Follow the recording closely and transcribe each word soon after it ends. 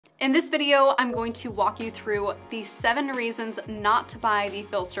In this video, I'm going to walk you through the 7 reasons not to buy the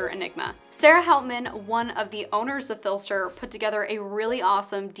PHLster Enigma. Sarah Heltman, one of the owners of PHLster, put together a really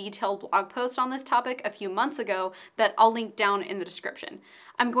awesome detailed blog post on this topic a few months ago that I'll link down in the description.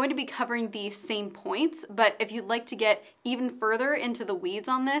 I'm going to be covering the same points, but if you'd like to get even further into the weeds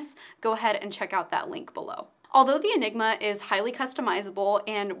on this, go ahead and check out that link below. Although the Enigma is highly customizable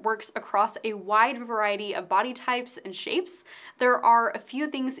and works across a wide variety of body types and shapes, there are a few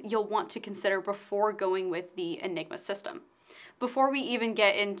things you'll want to consider before going with the Enigma system. Before we even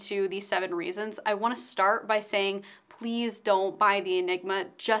get into the 7 reasons, I want to start by saying please don't buy the Enigma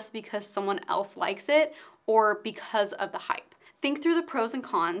just because someone else likes it or because of the hype. Think through the pros and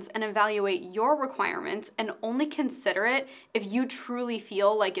cons and evaluate your requirements and only consider it if you truly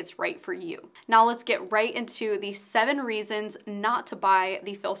feel like it's right for you. Now let's get right into the 7 reasons not to buy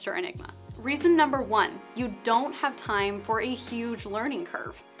the PHLster Enigma. Reason number 1, you don't have time for a huge learning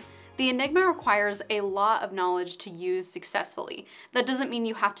curve. The Enigma requires a lot of knowledge to use successfully. That doesn't mean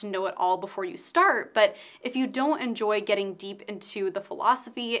you have to know it all before you start, but if you don't enjoy getting deep into the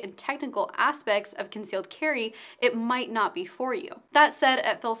philosophy and technical aspects of concealed carry, it might not be for you. That said,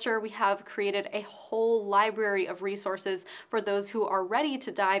 at PHLster, we have created a whole library of resources for those who are ready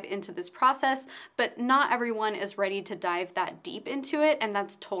to dive into this process, but not everyone is ready to dive that deep into it, and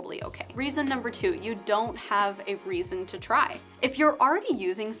that's totally okay. Reason number 2, you don't have a reason to try. If you're already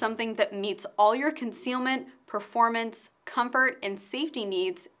using something that meets all your concealment, performance, comfort, and safety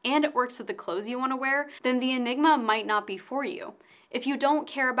needs, and it works with the clothes you want to wear, then the Enigma might not be for you. If you don't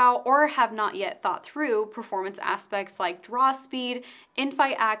care about or have not yet thought through performance aspects like draw speed,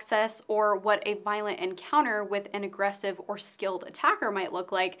 in-fight access, or what a violent encounter with an aggressive or skilled attacker might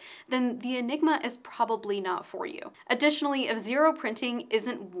look like, then the Enigma is probably not for you. Additionally, if zero printing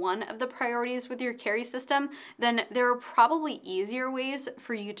isn't one of the priorities with your carry system, then there are probably easier ways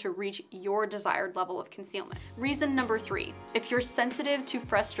for you to reach your desired level of concealment. Reason number 3, if you're sensitive to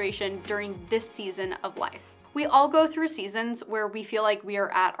frustration during this season of life. We all go through seasons where we feel like we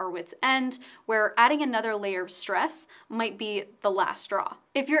are at our wit's end, where adding another layer of stress might be the last straw.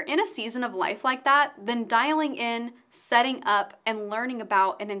 If you're in a season of life like that, then dialing in, setting up, and learning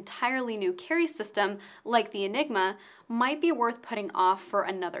about an entirely new carry system like the Enigma might be worth putting off for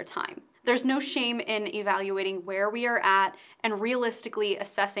another time. There's no shame in evaluating where we are at and realistically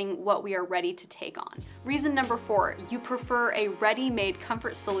assessing what we are ready to take on. Reason number 4, you prefer a ready-made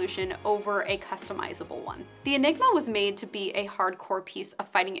comfort solution over a customizable one. The Enigma was made to be a hardcore piece of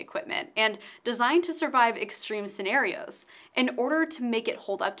fighting equipment and designed to survive extreme scenarios. In order to make it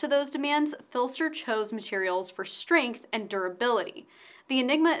hold up to those demands, PHLster chose materials for strength and durability. The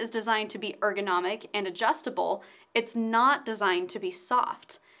Enigma is designed to be ergonomic and adjustable. It's not designed to be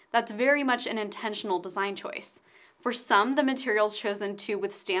soft. That's very much an intentional design choice. For some, the materials chosen to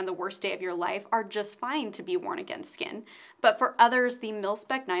withstand the worst day of your life are just fine to be worn against skin, but for others, the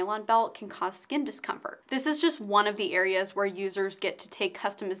mil-spec nylon belt can cause skin discomfort. This is just one of the areas where users get to take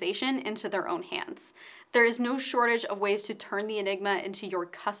customization into their own hands. There is no shortage of ways to turn the Enigma into your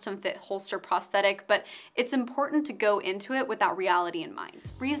custom-fit holster prosthetic, but it's important to go into it with that reality in mind.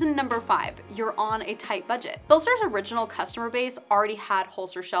 Reason number 5, you're on a tight budget. PHLster's original customer base already had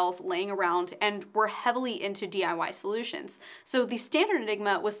holster shells laying around and were heavily into DIY solutions, so the standard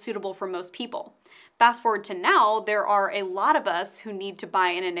Enigma was suitable for most people. Fast forward to now, there are a lot of us who need to buy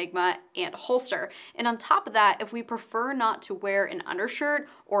an Enigma and a holster. And on top of that, if we prefer not to wear an undershirt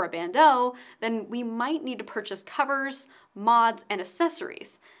or a bandeau, then we might need to purchase covers, mods, and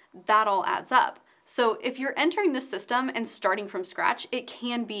accessories. That all adds up. So if you're entering this system and starting from scratch, it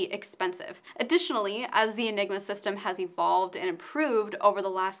can be expensive. Additionally, as the Enigma system has evolved and improved over the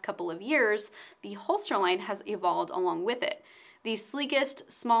last couple of years, the holster line has evolved along with it. The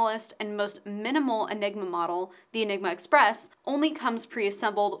sleekest, smallest, and most minimal Enigma model, the Enigma Express, only comes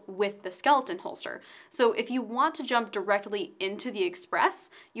pre-assembled with the skeleton holster. So if you want to jump directly into the Express,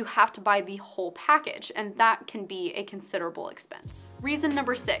 you have to buy the whole package, and that can be a considerable expense. Reason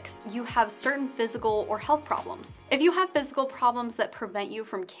number 6, you have certain physical or health problems. If you have physical problems that prevent you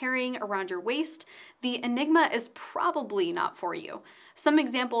from carrying around your waist, the Enigma is probably not for you. Some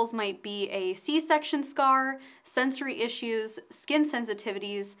examples might be a C-section scar, sensory issues, skin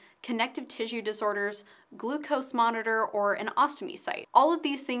sensitivities, connective tissue disorders, glucose monitor, or an ostomy site. All of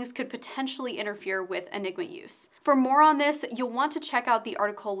these things could potentially interfere with Enigma use. For more on this, you'll want to check out the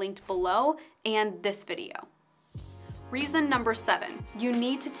article linked below and this video. Reason number 7, you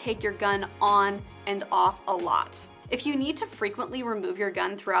need to take your gun on and off a lot. If you need to frequently remove your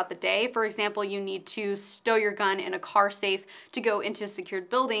gun throughout the day, for example, you need to stow your gun in a car safe to go into secured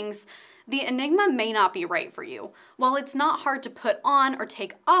buildings, The Enigma may not be right for you. While it's not hard to put on or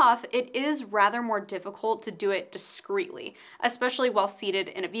take off, it is rather more difficult to do it discreetly, especially while seated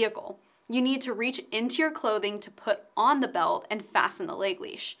in a vehicle. You need to reach into your clothing to put on the belt and fasten the leg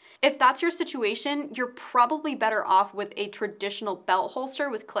leash. If that's your situation, you're probably better off with a traditional belt holster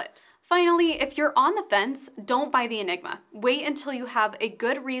with clips. Finally, if you're on the fence, don't buy the Enigma. Wait until you have a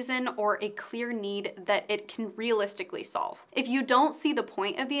good reason or a clear need that it can realistically solve. If you don't see the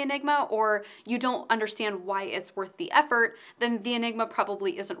point of the Enigma or you don't understand why it's worth the effort, then the Enigma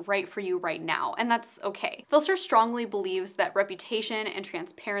probably isn't right for you right now, and that's okay. PHLster strongly believes that reputation and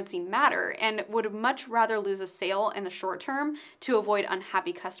transparency matter and would much rather lose a sale in the short term to avoid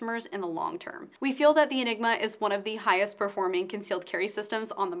unhappy customers in the long term. We feel that the Enigma is one of the highest performing concealed carry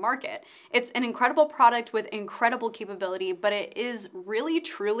systems on the market. It's an incredible product with incredible capability, but it is really,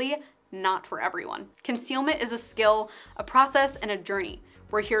 truly not for everyone. Concealment is a skill, a process, and a journey.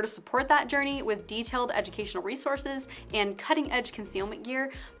 We're here to support that journey with detailed educational resources and cutting-edge concealment gear,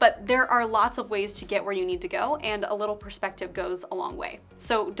 but there are lots of ways to get where you need to go, and a little perspective goes a long way.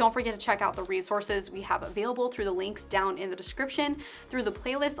 So don't forget to check out the resources we have available through the links down in the description, through the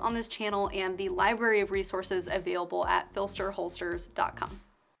playlist on this channel, and the library of resources available at PHLsterholsters.com.